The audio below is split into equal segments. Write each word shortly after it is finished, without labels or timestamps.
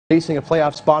Facing a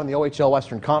playoff spot in the OHL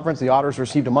Western Conference, the Otters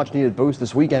received a much-needed boost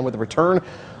this weekend with the return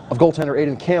of goaltender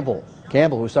Otters Campbell.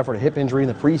 Campbell, who suffered a hip injury in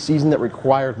the preseason that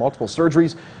required multiple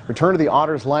surgeries, returned to the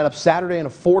Otters lineup Saturday in a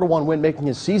 4-1 win, making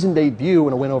his season debut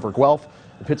in a win over Guelph.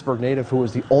 The Pittsburgh native, who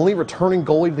was the only returning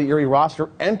goalie to the YourErie roster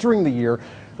entering the year,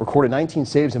 recorded 19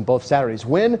 saves in both Saturday's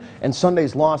win and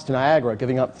Sunday's loss to Niagara,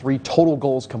 giving up 3 total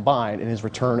goals combined in his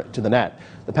return to the net.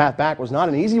 The path back was not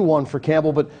an easy one for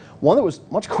Campbell, but one that was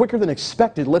much quicker than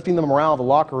expected, lifting the morale of the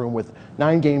locker room with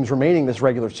 9 games remaining this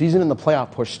regular season and the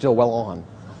playoff push still well on.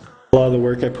 A lot of the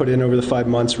work I put in over the 5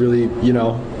 months really,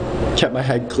 kept my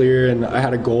head clear, and I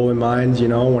had a goal in mind,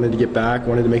 wanted to get back,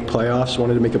 wanted to make playoffs,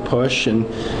 wanted to make a push, and,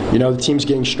 the team's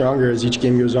getting stronger as each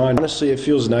game goes on. Honestly, it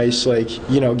feels nice,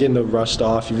 getting the rust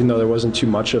off, even though there wasn't too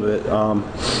much of it.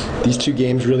 These 2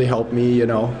 games really helped me,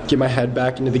 get my head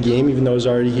back into the game, even though I was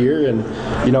already here, and,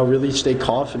 really stay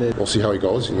confident. We'll see how he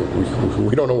goes.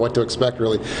 We don't know what to expect,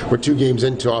 really. We're 2 games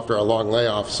into after a long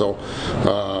layoff, so,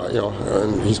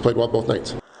 and he's played well both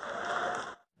nights.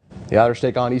 The Otters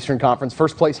take on Eastern Conference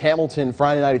first place Hamilton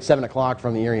Friday night at 7 o'clock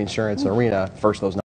from the YourErie Insurance Arena. First those